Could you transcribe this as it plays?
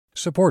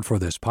Support for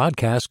this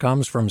podcast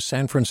comes from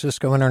San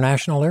Francisco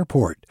International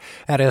Airport.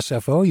 At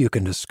SFO, you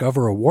can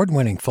discover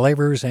award-winning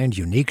flavors and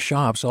unique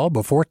shops all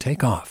before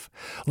takeoff.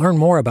 Learn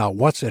more about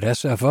what's at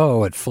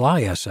SFO at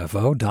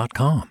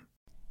flysfo.com.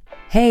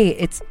 Hey,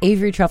 it's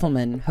Avery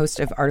Trufelman,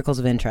 host of Articles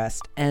of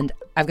Interest, and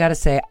I've got to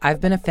say,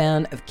 I've been a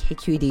fan of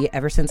KQED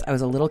ever since I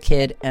was a little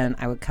kid, and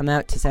I would come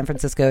out to San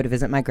Francisco to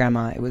visit my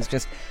grandma. It was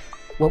just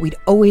what we'd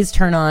always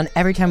turn on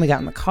every time we got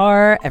in the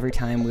car, every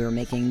time we were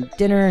making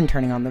dinner and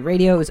turning on the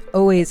radio. It was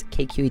always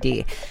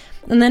KQED.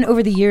 And then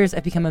over the years,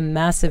 I've become a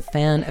massive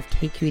fan of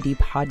KQED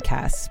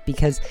podcasts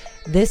because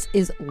this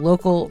is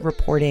local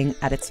reporting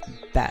at its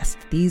best.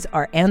 These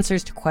are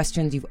answers to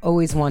questions you've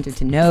always wanted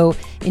to know,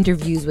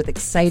 interviews with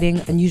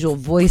exciting, unusual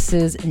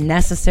voices,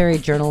 necessary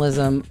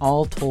journalism,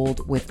 all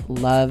told with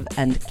love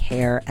and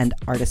care and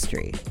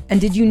artistry. And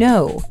did you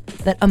know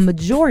that a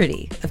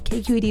majority of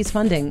KQED's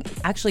funding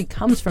actually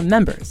comes from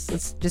members?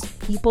 It's just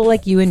people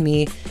like you and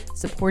me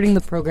supporting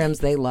the programs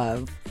they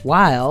love,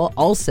 while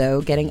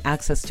also getting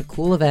access to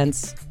cool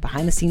events,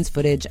 behind-the-scenes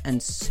footage, and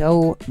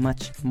so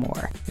much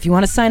more. If you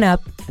want to sign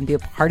up and be a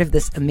part of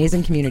this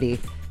amazing community,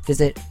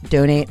 visit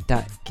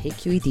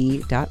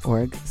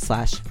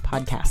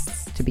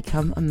donate.kqed.org/podcasts to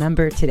become a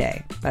member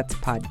today. That's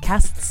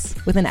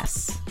podcasts with an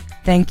S.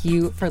 Thank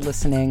you for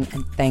listening,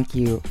 and thank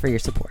you for your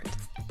support.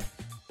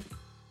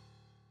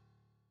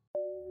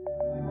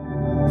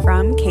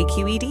 From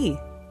KQED.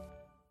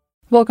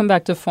 Welcome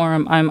back to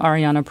Forum. I'm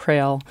Ariana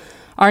Prael.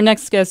 Our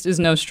next guest is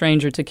no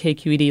stranger to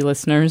KQED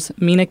listeners.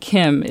 Mina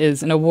Kim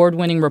is an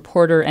award-winning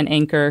reporter and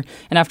anchor,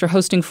 and after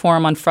hosting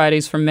Forum on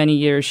Fridays for many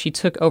years, she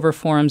took over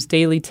Forum's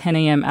daily 10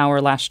 a.m.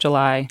 hour last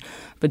July.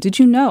 But did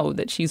you know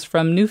that she's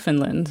from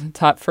Newfoundland,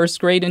 taught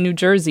first grade in New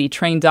Jersey,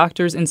 trained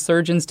doctors and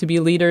surgeons to be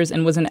leaders,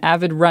 and was an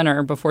avid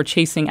runner before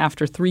chasing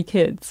after 3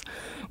 kids?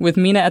 With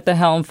Mina at the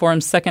helm,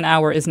 Forum's second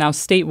hour is now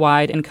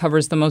statewide and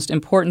covers the most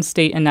important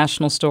state and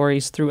national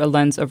stories through a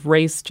lens of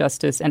race,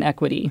 justice, and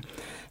equity.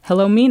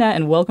 Hello, Mina,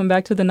 and welcome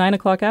back to the 9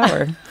 o'clock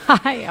hour.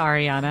 Hi,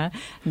 Ariana.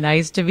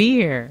 Nice to be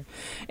here.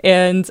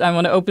 And I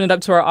want to open it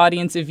up to our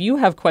audience. If you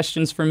have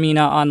questions for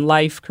Mina on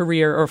life,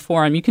 career, or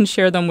Forum, you can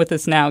share them with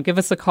us now. Give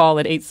us a call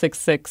at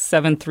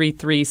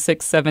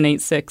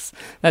 866-733-6786.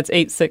 That's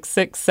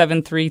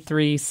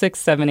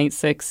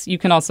 866-733-6786. You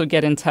can also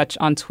get in touch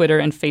on Twitter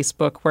and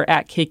Facebook. We're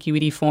at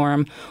KQED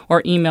Forum,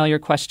 or email your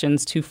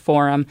questions to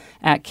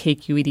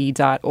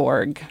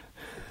forum@kqed.org.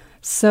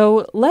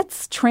 So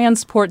let's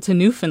transport to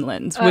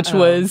Newfoundland, which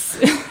was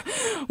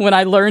when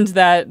I learned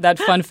that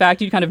fun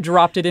fact. You kind of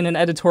dropped it in an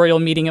editorial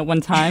meeting at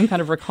one time,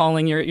 kind of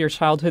recalling your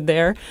childhood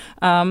there.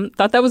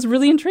 Thought that was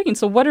really intriguing.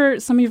 So what are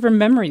some of your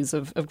memories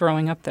of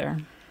growing up there?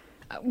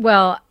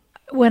 Well,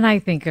 when I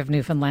think of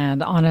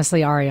Newfoundland,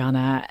 honestly,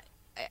 Ariana,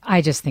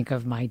 I just think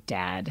of my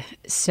dad.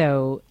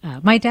 So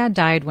my dad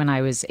died when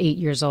I was 8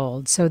 years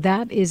old. So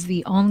that is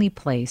the only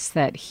place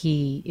that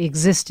he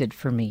existed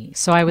for me.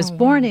 So I was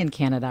born in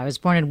Canada. I was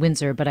born in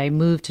Windsor, but I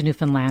moved to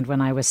Newfoundland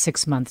when I was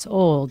 6 months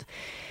old.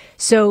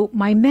 So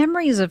my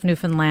memories of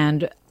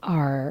Newfoundland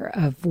are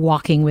of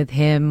walking with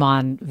him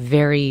on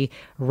very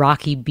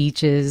rocky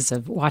beaches,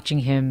 of watching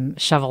him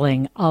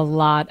shoveling a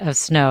lot of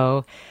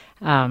snow,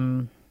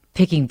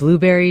 picking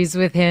blueberries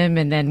with him,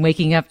 and then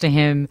waking up to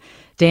him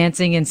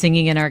dancing and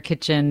singing in our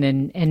kitchen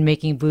and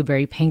making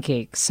blueberry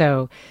pancakes.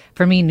 So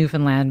for me,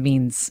 Newfoundland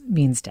means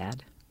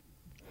dad.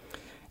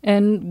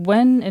 And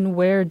when and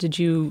where did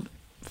you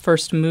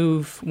first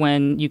move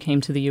when you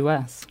came to the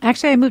U.S.?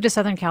 Actually, I moved to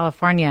Southern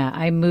California.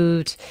 I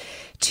moved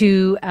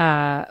to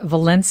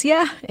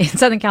Valencia in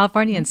Southern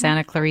California in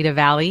Santa Clarita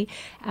Valley.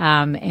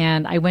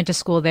 And I went to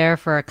school there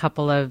for a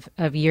couple of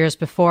years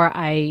before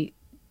I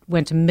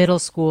went to middle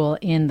school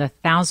in the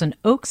Thousand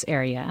Oaks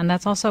area. And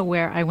that's also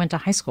where I went to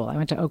high school. I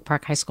went to Oak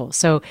Park High School.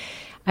 So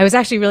I was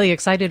actually really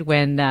excited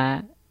when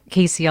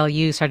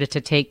KCLU started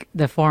to take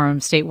the Forum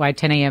statewide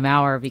 10 a.m.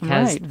 hour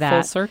because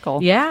full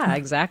circle. Yeah,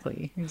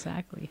 exactly.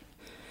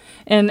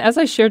 And as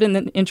I shared in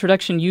the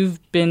introduction, you've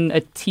been a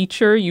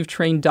teacher. You've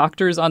trained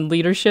doctors on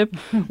leadership.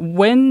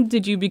 When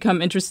did you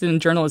become interested in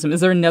journalism?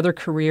 Is there another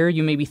career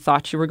you maybe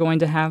thought you were going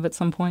to have at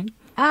some point?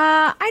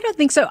 I don't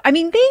think so. I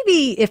mean,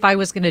 maybe if I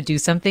was going to do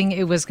something,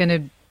 it was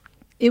going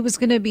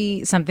to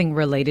be something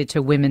related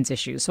to women's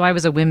issues. So I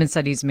was a women's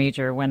studies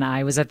major when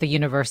I was at the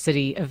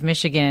University of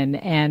Michigan,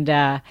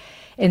 and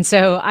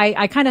so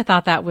I kind of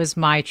thought that was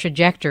my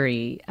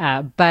trajectory.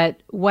 But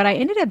what I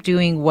ended up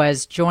doing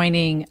was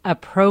joining a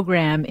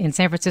program in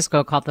San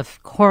Francisco called the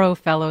Coro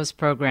Fellows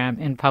Program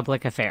in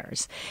Public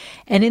Affairs.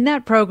 And in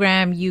that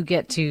program, you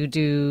get to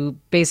do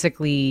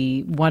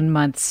basically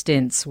 1-month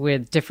stints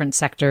with different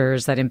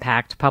sectors that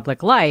impact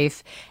public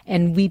life.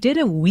 And we did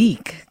a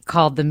week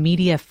called the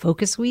Media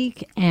Focus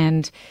Week.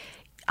 And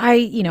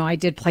I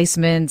did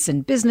placements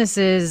in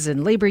businesses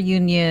and labor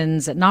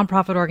unions and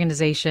nonprofit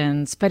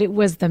organizations, but it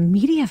was the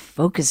Media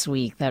Focus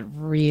Week that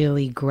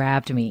really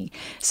grabbed me.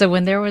 So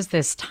when there was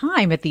this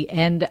time at the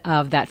end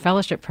of that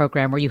fellowship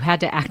program where you had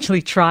to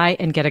actually try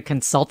and get a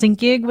consulting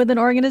gig with an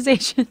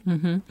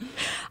organization,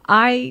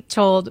 I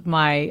told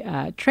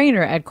my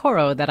trainer at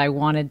Coro that I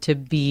wanted to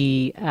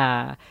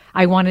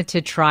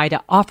try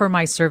to offer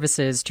my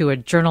services to a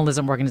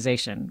journalism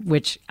organization,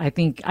 which I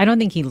don't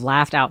think he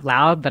laughed out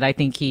loud, but I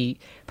think he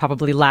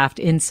probably laughed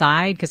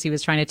inside because he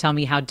was trying to tell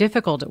me how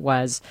difficult it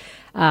was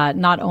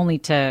not only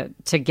to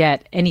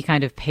get any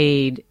kind of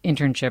paid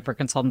internship or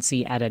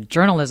consultancy at a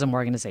journalism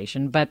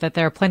organization, but that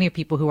there are plenty of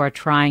people who are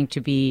trying to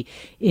be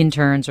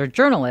interns or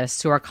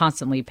journalists who are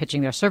constantly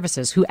pitching their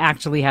services who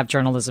actually have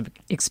journalism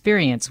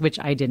experience, which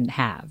I didn't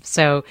have.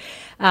 So,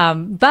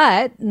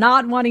 but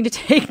not wanting to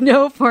take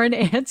no for an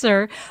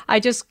answer, I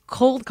just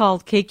cold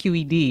called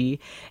KQED,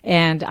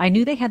 and I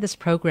knew they had this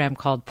program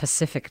called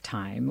Pacific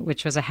Time,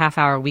 which was a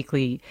half-hour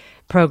weekly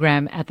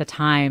program at the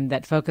time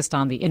that focused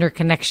on the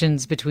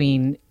interconnections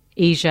between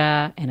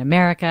Asia and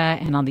America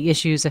and on the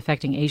issues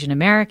affecting Asian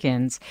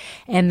Americans,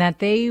 and that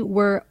they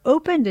were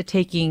open to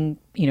taking,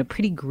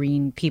 pretty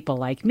green people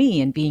like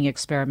me and being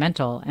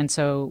experimental. And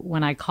so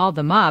when I called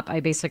them up, I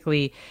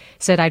basically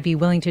said I'd be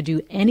willing to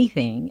do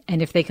anything.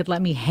 And if they could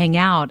let me hang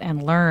out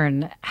and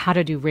learn how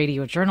to do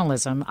radio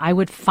journalism, I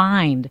would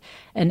find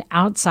an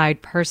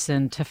outside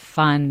person to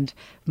fund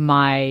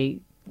my,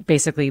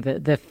 basically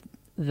the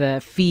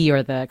fee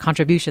or the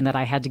contribution that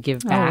I had to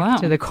give back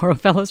to the Coro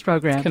Fellows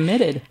program.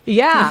 Committed.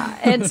 Yeah.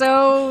 And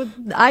so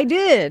I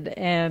did.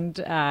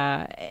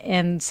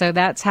 And so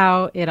that's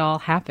how it all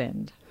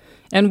happened.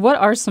 And what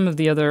are some of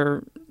the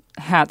other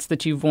hats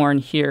that you've worn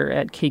here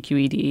at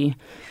KQED?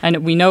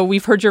 And we know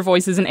we've heard your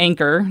voice as an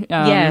anchor.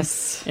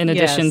 Yes. In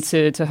addition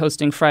to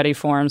hosting Friday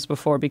forums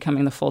before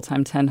becoming the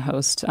full-time 10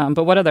 host.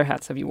 But what other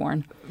hats have you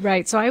worn?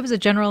 Right. So I was a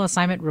general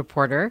assignment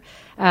reporter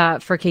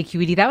for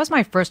KQED. That was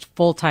my first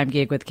full-time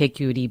gig with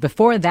KQED.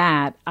 Before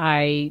that,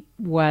 I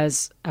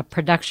was a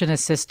production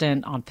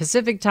assistant on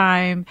Pacific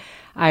Time.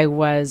 I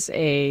was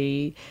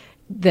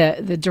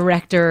the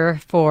director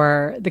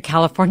for the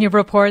California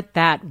Report.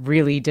 That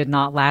really did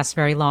not last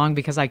very long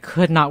because I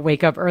could not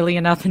wake up early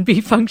enough and be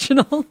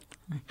functional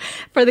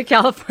for the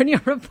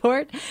California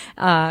Report.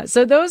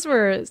 So those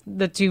were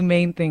the two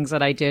main things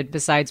that I did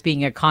besides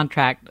being a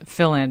contract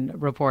fill-in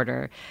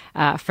reporter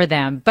for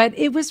them. But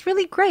it was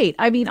really great.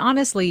 I mean,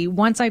 honestly,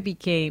 once I did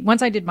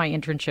my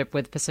internship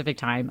with Pacific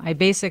Time, I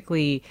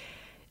basically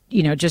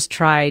just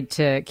tried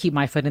to keep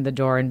my foot in the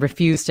door and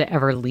refused to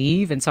ever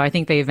leave. And so I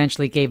think they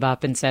eventually gave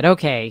up and said,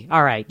 okay,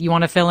 all right, you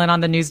want to fill in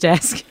on the news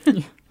desk?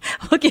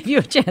 We'll give you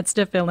a chance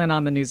to fill in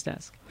on the news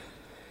desk.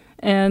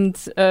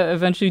 And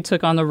eventually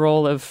took on the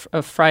role of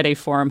Friday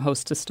Forum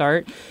host to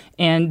start.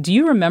 And do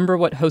you remember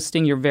what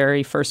hosting your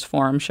very first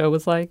forum show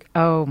was like?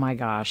 Oh, my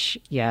gosh.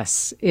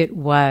 Yes, it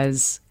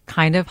was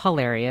kind of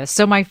hilarious.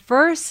 So my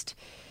first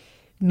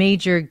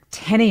major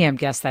 10 a.m.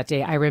 guest that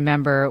day, I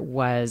remember,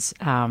 was...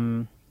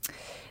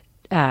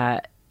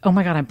 oh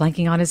my God, I'm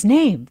blanking on his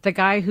name. The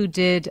guy who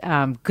did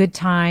Good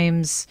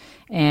Times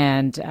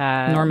and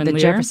Norman the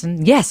Lear?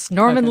 Jefferson. Yes,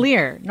 Norman Okay.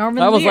 Lear.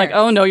 I was like,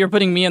 oh no, you're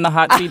putting me in the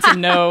hot seat to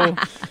know.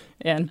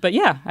 But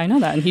yeah, I know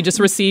that. And he just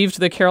received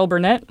the Carol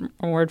Burnett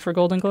Award for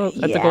Golden Globe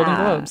at the Golden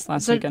Globes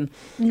last weekend.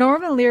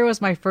 Norman Lear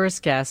was my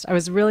first guest. I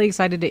was really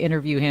excited to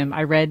interview him.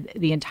 I read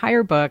the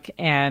entire book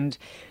and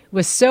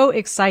was so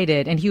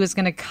excited. And he was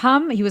going to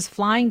come. He was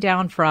flying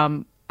down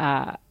from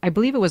I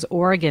believe it was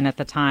Oregon at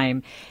the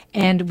time,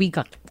 and we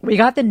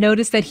got the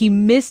notice that he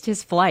missed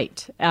his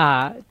flight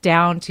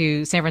down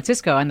to San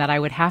Francisco, and that I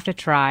would have to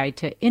try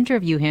to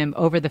interview him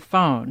over the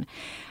phone.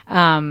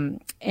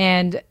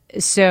 And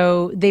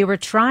so they were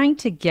trying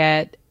to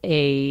get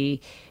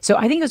so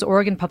I think it was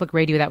Oregon Public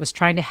Radio that was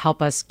trying to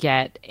help us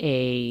get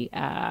a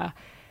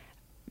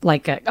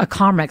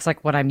Comrex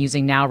like what I'm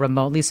using now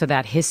remotely, so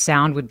that his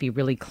sound would be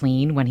really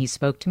clean when he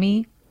spoke to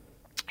me.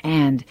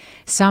 And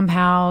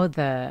somehow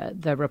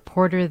the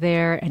reporter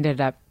there ended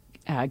up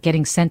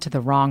getting sent to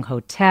the wrong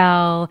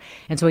hotel.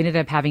 And so we ended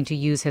up having to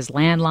use his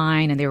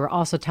landline. And they were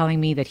also telling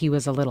me that he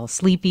was a little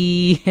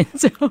sleepy. And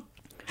so, oh,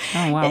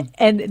 wow.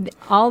 And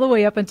all the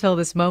way up until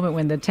this moment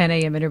when the 10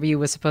 a.m. interview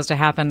was supposed to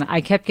happen,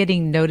 I kept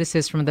getting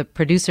notices from the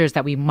producers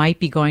that we might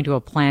be going to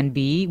a plan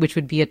B, which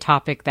would be a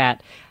topic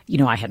that,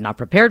 I had not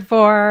prepared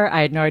for.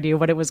 I had no idea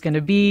what it was going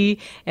to be.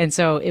 And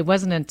so it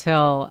wasn't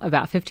until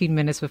about 15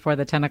 minutes before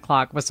the 10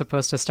 o'clock was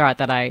supposed to start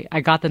that I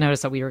got the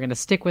notice that we were going to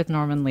stick with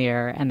Norman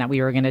Lear and that we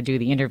were going to do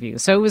the interview.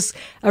 So it was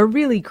a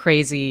really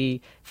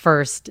crazy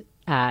first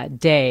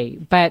day.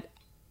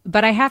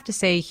 But I have to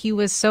say, he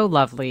was so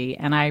lovely,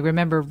 and I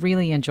remember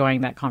really enjoying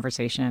that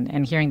conversation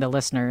and hearing the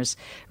listeners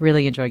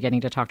really enjoy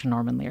getting to talk to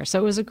Norman Lear. So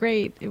it was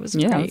great. Yeah, it was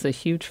a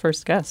huge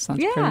first guest. That's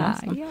pretty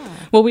awesome. Yeah.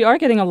 Well, we are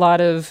getting a lot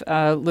of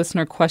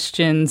listener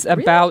questions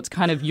about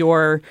kind of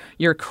your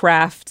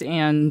craft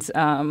and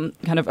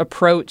kind of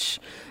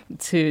approach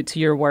to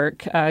your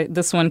work.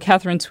 This one,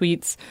 Catherine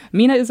tweets,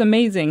 Mina is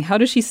amazing. How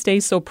does she stay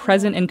so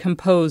present and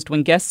composed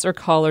when guests or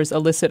callers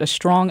elicit a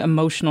strong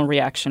emotional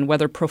reaction,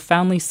 whether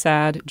profoundly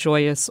sad,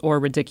 joyous, or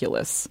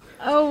ridiculous?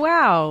 Oh,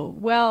 wow.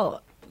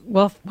 Well,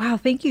 wow.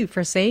 Thank you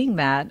for saying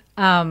that.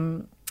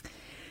 And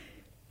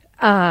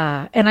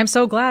I'm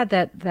so glad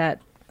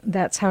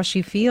that's how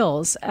she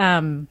feels.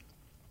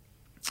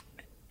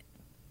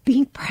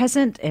 Being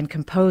present and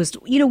composed.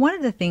 One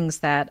of the things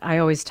that I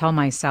always tell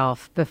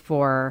myself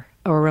before,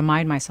 or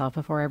remind myself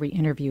before every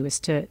interview, is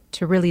to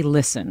really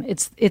listen.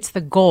 It's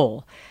the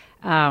goal.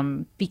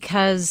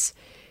 Because,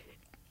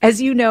 as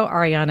you know,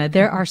 Ariana,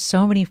 there are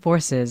so many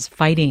forces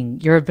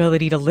fighting your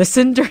ability to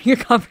listen during a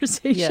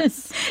conversation.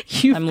 Yes.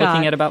 I'm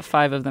looking at about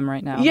 5 of them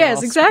right now.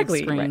 Yes,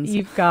 exactly. Right.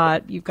 You've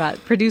got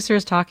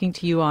producers talking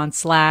to you on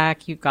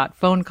Slack. You've got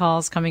phone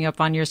calls coming up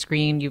on your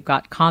screen. You've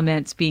got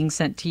comments being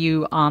sent to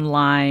you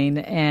online,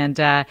 and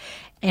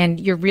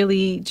you're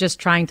really just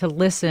trying to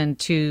listen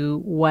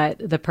to what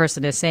the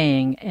person is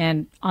saying.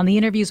 And on the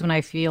interviews when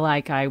I feel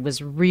like I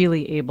was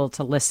really able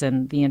to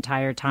listen the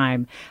entire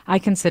time, I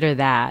consider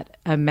that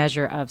a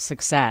measure of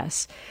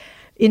success.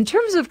 In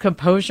terms of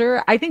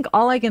composure, I think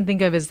all I can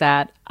think of is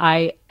that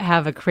I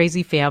have a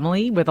crazy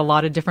family with a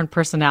lot of different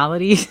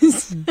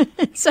personalities.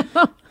 So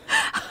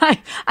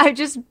I've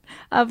just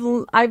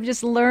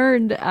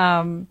learned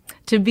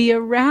to be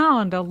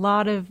around a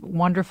lot of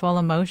wonderful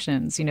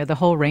emotions, the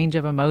whole range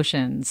of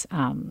emotions.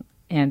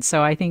 And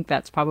so I think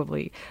that's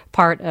probably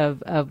part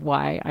of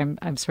why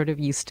I'm sort of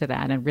used to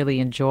that and really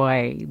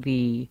enjoy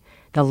the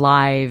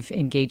live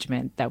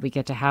engagement that we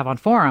get to have on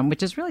Forum,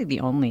 which is really the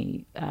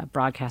only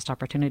broadcast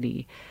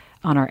opportunity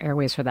on our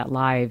airways for that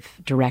live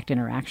direct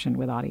interaction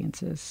with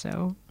audiences.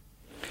 So.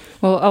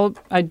 Well,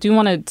 I do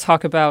want to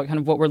talk about kind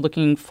of what we're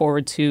looking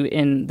forward to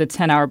in the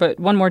 10-hour, but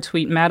one more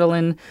tweet.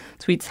 Madeline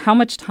tweets, how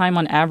much time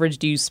on average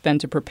do you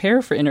spend to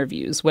prepare for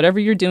interviews? Whatever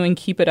you're doing,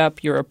 keep it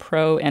up. You're a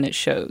pro and it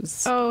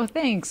shows. Oh,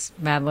 thanks,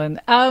 Madeline.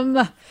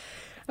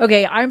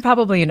 Okay, I'm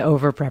probably an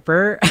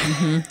over-prepper.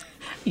 Mm-hmm.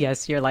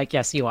 Yes, you're like,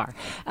 yes, you are.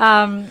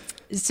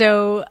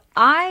 So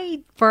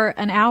for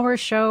an hour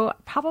show,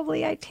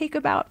 probably I take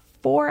about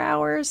 4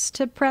 hours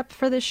to prep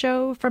for the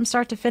show from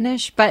start to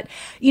finish. But,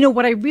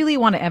 what I really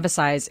want to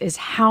emphasize is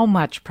how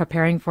much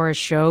preparing for a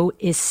show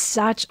is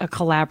such a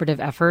collaborative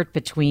effort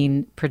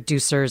between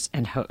producers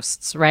and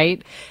hosts,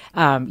 right?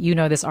 You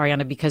know this,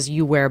 Ariana, because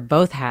you wear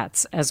both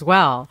hats as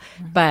well.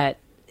 Mm-hmm. But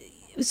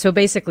so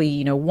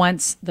basically,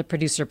 once the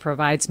producer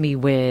provides me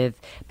with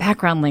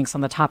background links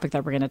on the topic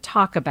that we're going to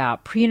talk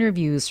about,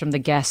 pre-interviews from the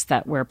guests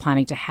that we're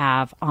planning to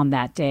have on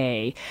that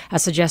day, a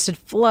suggested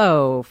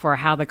flow for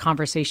how the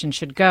conversation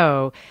should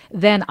go,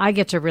 then I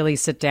get to really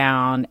sit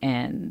down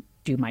and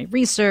do my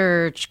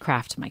research,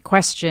 craft my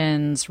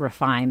questions,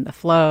 refine the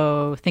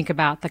flow, think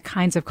about the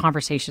kinds of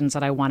conversations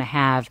that I want to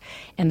have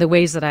and the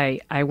ways that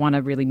I want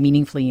to really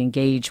meaningfully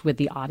engage with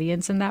the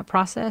audience in that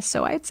process.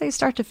 So I'd say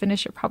start to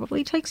finish, it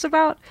probably takes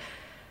about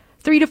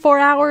 3 to 4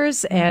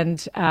 hours.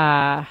 And,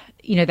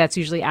 that's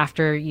usually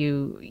after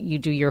you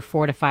do your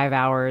 4 to 5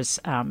 hours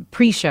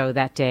pre-show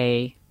that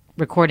day,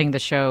 recording the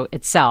show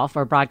itself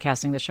or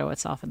broadcasting the show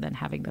itself, and then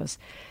having those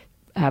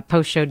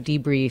post-show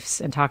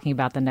debriefs and talking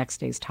about the next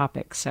day's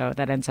topic. So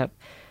that ends up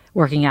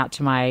working out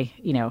to my,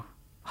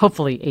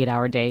 hopefully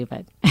 8-hour day,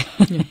 but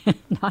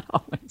not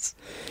always.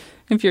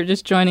 If you're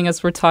just joining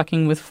us, we're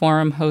talking with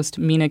Forum host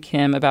Mina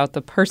Kim about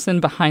the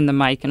person behind the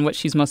mic and what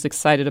she's most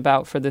excited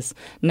about for this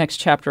next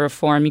chapter of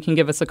Forum. You can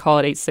give us a call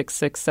at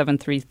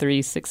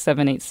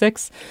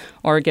 866-733-6786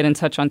 or get in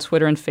touch on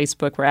Twitter and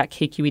Facebook. We're at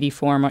KQED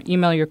Forum, or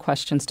email your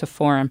questions to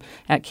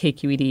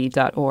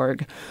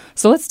forum@kqed.org.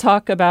 So let's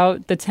talk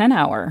about the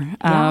 10-hour.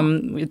 Yeah.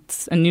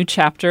 It's a new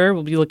chapter.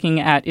 We'll be looking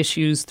at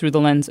issues through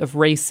the lens of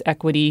race,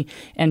 equity,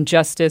 and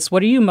justice.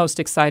 What are you most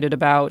excited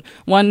about?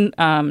 One,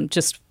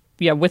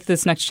 with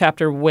this next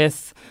chapter,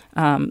 with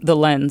the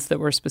lens that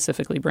we're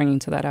specifically bringing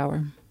to that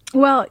hour?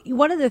 Well,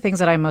 one of the things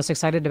that I'm most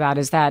excited about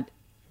is that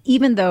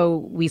even though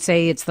we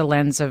say it's the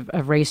lens of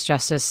race,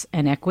 justice,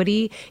 and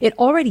equity, it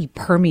already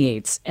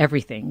permeates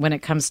everything when it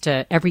comes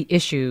to every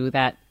issue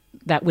that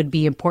would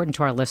be important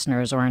to our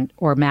listeners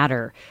or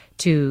matter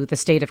to the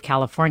state of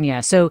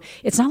California. So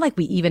it's not like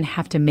we even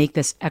have to make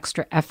this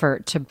extra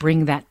effort to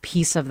bring that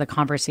piece of the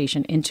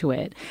conversation into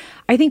it.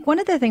 I think one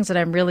of the things that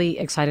I'm really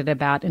excited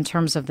about in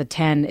terms of the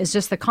 10 is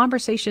just the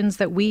conversations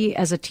that we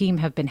as a team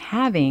have been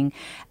having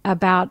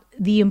about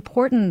the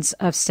importance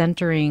of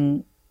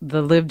centering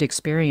the lived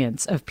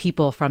experience of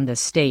people from the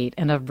state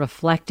and of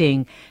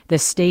reflecting the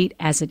state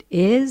as it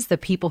is, the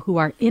people who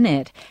are in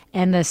it,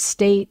 and the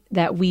state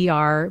that we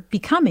are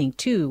becoming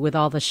too, with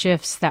all the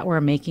shifts that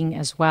we're making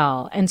as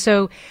well. And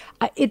so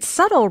it's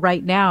subtle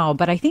right now,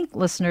 but I think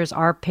listeners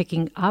are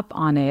picking up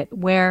on it,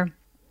 where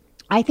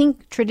I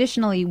think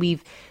traditionally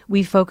we've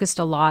focused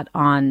a lot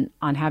on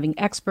having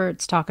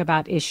experts talk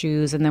about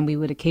issues, and then we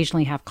would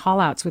occasionally have call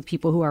outs with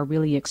people who are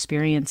really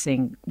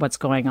experiencing what's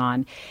going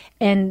on.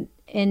 And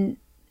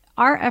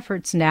our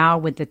efforts now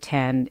with the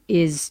 10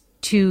 is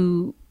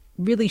to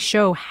really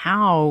show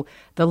how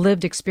the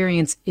lived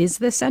experience is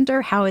the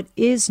center, how it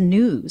is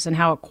news, and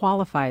how it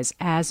qualifies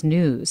as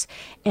news.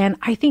 And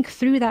I think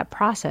through that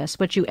process,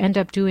 what you end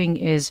up doing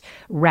is,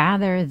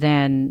 rather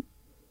than,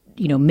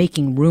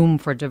 making room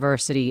for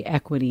diversity,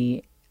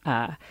 equity,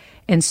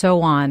 and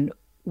so on,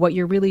 what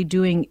you're really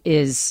doing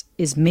is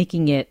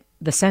making it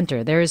the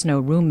center. There is no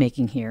room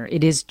making here.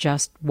 It is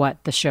just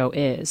what the show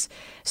is.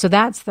 So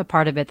that's the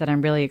part of it that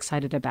I'm really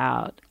excited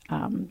about.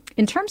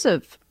 In terms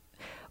of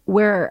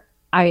where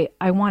I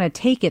want to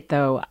take it,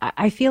 though,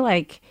 I feel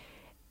like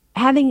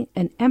having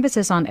an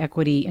emphasis on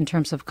equity in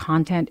terms of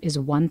content is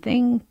one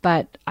thing,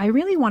 but I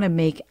really want to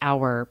make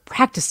our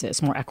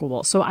practices more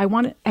equitable. So I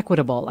want it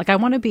equitable. Like, I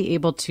want to be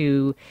able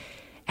to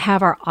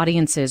have our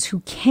audiences who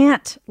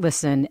can't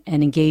listen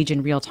and engage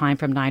in real time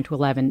from 9 to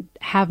 11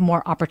 have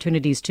more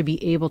opportunities to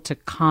be able to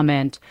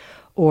comment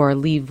or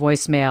leave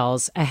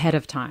voicemails ahead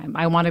of time.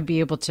 I want to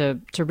be able to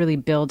really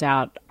build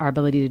out our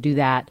ability to do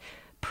that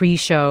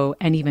pre-show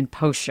and even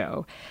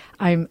post-show.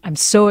 I'm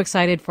so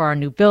excited for our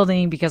new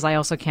building, because I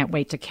also can't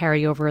wait to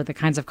carry over the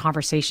kinds of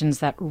conversations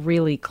that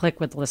really click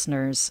with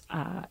listeners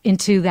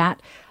into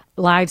that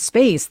live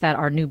space that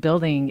our new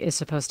building is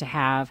supposed to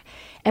have.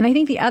 And I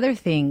think the other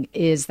thing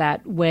is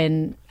that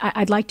when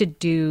I'd like to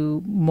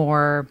do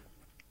more,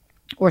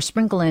 or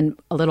sprinkle in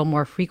a little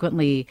more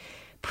frequently,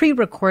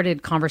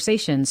 pre-recorded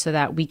conversations, so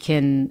that we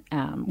can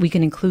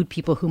include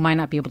people who might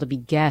not be able to be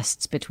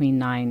guests between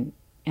 9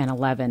 and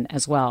 11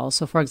 as well.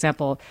 So, for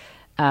example,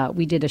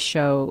 we did a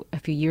show a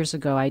few years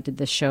ago. I did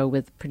this show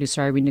with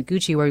producer Irene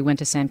Noguchi, where we went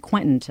to San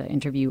Quentin to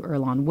interview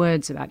Earlonne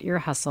Woods about Ear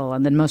Hustle.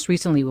 And then most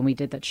recently, when we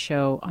did that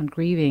show on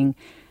grieving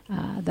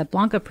that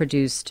Blanca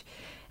produced,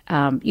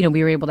 we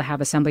were able to have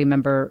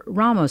Assemblymember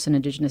Ramos, an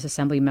Indigenous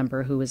Assembly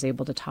member, who was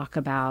able to talk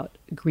about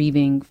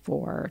grieving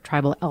for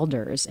tribal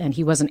elders. And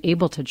he wasn't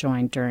able to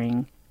join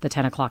during the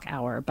 10 o'clock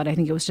hour, but I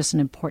think it was just an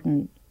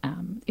important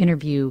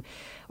interview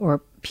or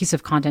piece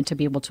of content to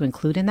be able to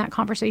include in that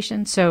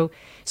conversation. So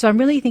I'm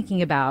really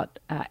thinking about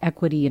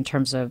equity in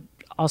terms of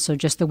also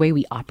just the way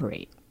we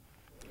operate.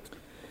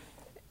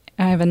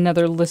 I have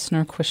another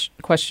listener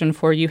question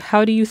for you.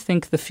 How do you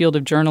think the field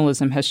of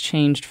journalism has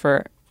changed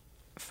for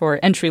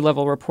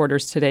entry-level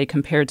reporters today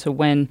compared to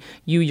when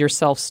you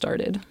yourself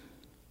started?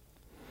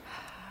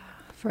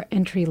 For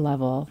entry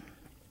level,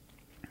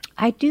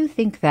 I do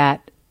think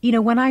that,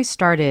 when I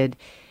started,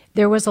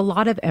 there was a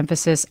lot of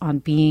emphasis on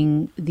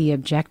being the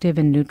objective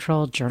and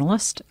neutral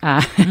journalist.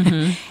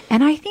 And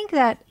I think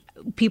that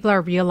people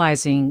are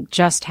realizing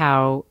just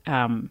how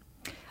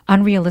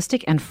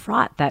unrealistic and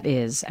fraught that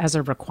is as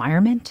a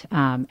requirement,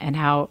 and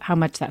how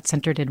much that's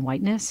centered in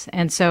whiteness.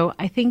 And so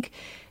I think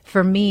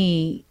for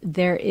me,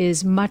 there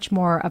is much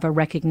more of a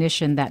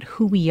recognition that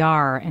who we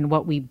are and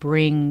what we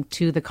bring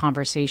to the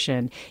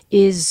conversation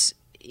is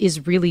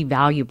really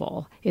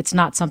valuable. It's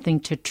not something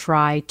to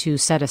try to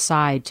set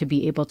aside to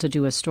be able to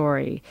do a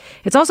story.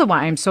 It's also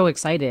why I'm so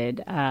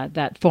excited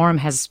that Forum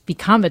has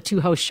become a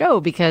two-host show,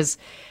 because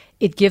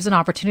it gives an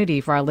opportunity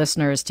for our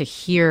listeners to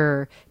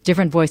hear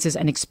different voices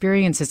and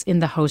experiences in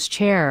the host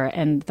chair.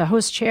 And the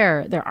host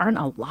chair, there aren't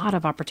a lot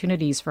of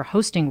opportunities for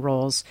hosting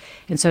roles.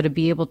 And so to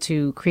be able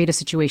to create a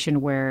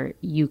situation where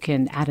you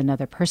can add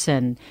another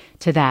person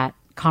to that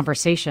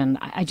conversation,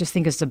 I just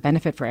think is a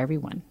benefit for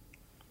everyone.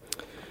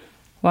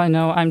 Well, I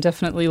know I'm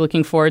definitely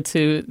looking forward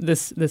to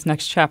this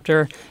next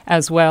chapter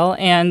as well.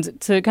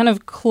 And to kind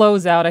of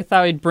close out, I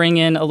thought I'd bring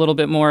in a little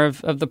bit more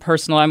of the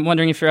personal. I'm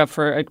wondering if you're up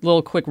for a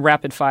little quick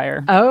rapid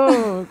fire.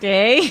 Oh,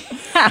 okay.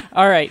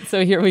 All right,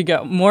 so here we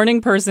go.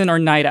 Morning person or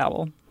night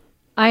owl?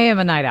 I am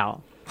a night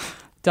owl.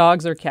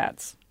 Dogs or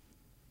cats?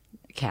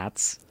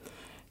 Cats.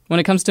 When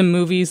it comes to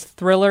movies,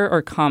 thriller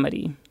or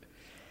comedy?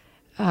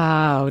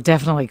 Oh,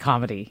 definitely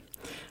comedy.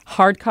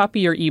 Hard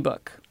copy or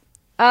ebook?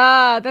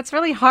 That's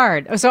really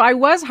hard. So I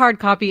was hard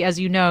copy, as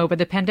you know, but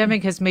the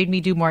pandemic has made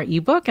me do more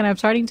ebook, and I'm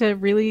starting to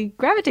really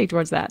gravitate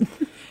towards that.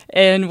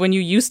 And when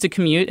you used to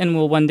commute and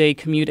will one day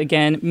commute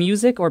again,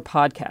 music or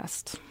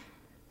podcast?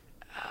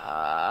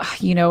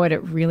 You know what?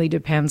 It really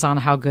depends on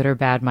how good or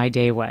bad my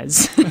day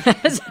was. So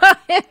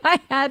if I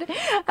had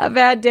a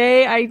bad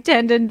day, I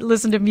tend to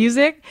listen to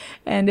music.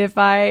 And if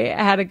I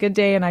had a good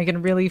day and I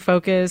can really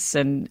focus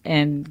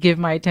and give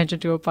my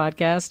attention to a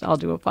podcast, I'll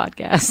do a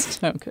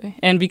podcast. Okay.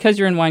 And because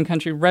you're in wine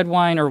country, red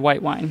wine or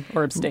white wine,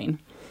 or abstain?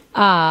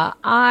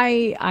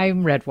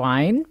 I'm red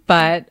wine,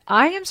 but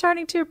I am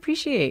starting to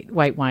appreciate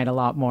white wine a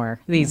lot more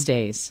these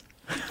days.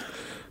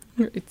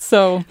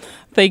 So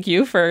thank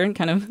you for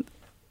kind of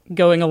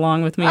going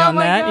along with me on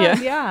that.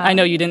 God, yeah. I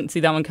know you didn't see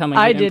that one coming.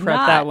 I didn't did prep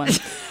not. that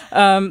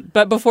one.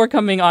 But before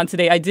coming on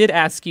today, I did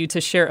ask you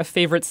to share a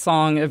favorite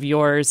song of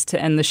yours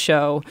to end the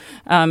show.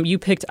 You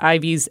picked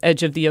Ivy's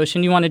Edge of the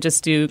Ocean. You want to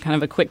just do kind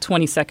of a quick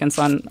 20 seconds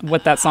on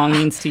what that song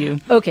means to you?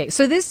 Okay,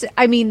 so this,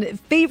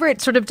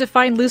 favorite sort of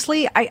defined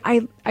loosely,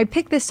 I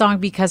picked this song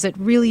because it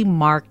really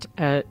marked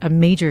a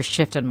major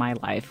shift in my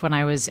life when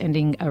I was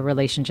ending a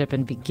relationship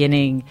and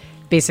beginning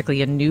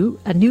basically a new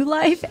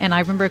life. And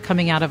I remember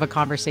coming out of a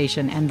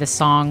conversation and the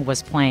song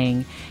was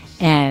playing,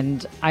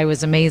 And I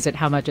was amazed at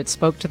how much it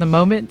spoke to the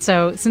moment.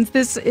 So since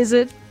this is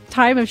a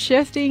time of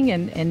shifting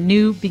and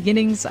new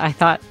beginnings, I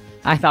thought,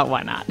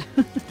 why not?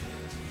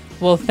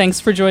 Well, thanks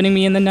for joining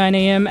me in the 9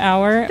 a.m.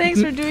 hour.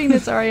 Thanks for doing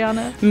this,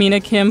 Ariana. Mina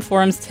Kim,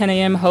 Forum's 10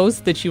 a.m.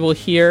 host that you will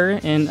hear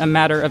in a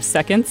matter of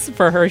seconds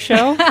for her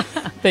show.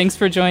 Thanks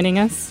for joining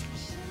us.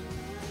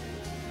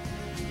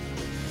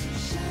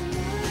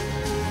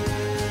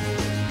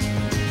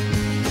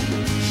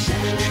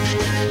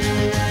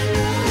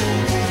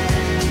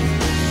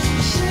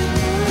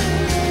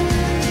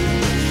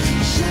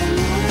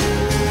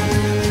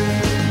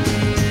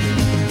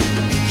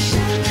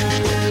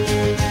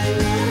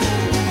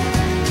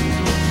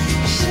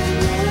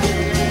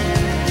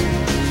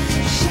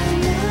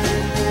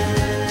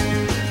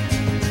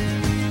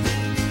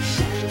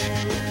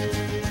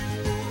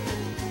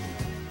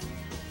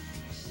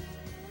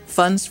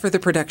 Funds for the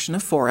production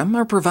of Forum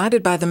are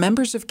provided by the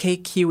members of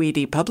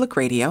KQED Public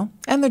Radio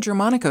and the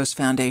Germanicos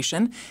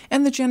Foundation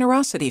and the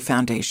Generosity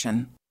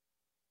Foundation.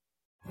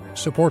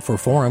 Support for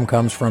Forum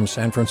comes from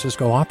San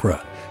Francisco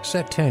Opera.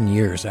 Set 10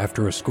 years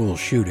after a school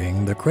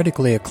shooting, the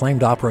critically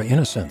acclaimed opera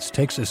Innocence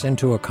takes us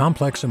into a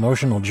complex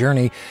emotional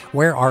journey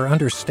where our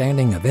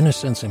understanding of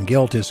innocence and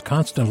guilt is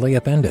constantly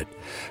upended.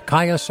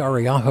 Kaya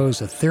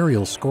Sariaho's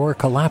ethereal score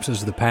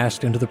collapses the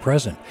past into the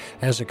present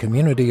as a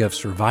community of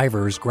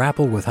survivors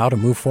grapple with how to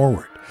move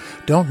forward.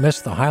 Don't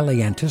miss the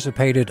highly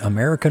anticipated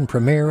American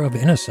premiere of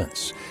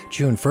Innocence,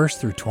 June 1st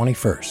through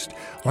 21st.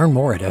 Learn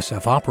more at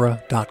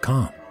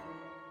sfopera.com.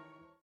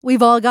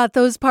 We've all got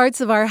those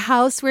parts of our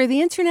house where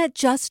the internet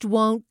just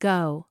won't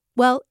go.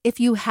 Well, if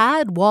you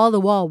had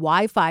wall-to-wall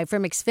Wi-Fi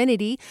from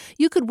Xfinity,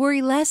 you could worry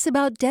less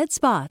about dead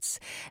spots.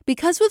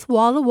 Because with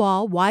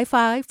wall-to-wall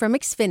Wi-Fi from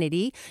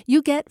Xfinity,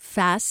 you get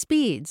fast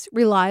speeds,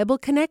 reliable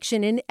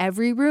connection in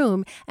every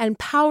room, and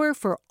power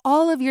for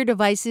all of your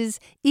devices,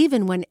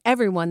 even when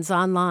everyone's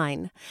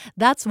online.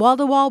 That's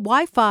wall-to-wall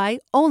Wi-Fi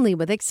only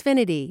with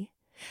Xfinity.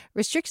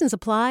 Restrictions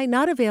apply,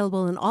 not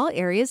available in all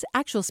areas.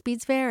 Actual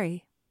speeds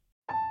vary.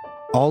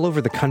 All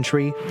over the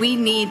country, we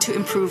need to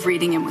improve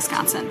reading in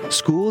Wisconsin.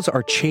 Schools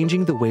are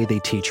changing the way they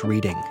teach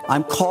reading.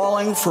 I'm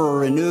calling for a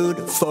renewed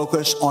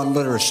focus on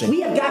literacy. We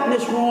have gotten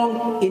this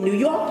wrong in New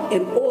York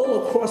and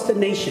all across the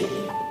nation.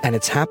 And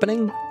it's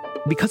happening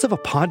because of a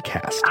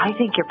podcast. I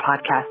think your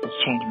podcast has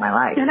changed my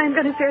life. And I'm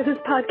going to share this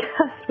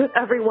podcast with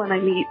everyone I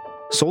meet.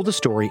 Sold a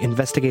Story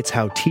investigates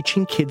how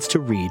teaching kids to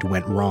read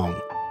went wrong.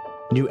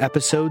 New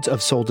episodes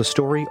of Sold a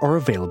Story are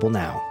available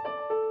now.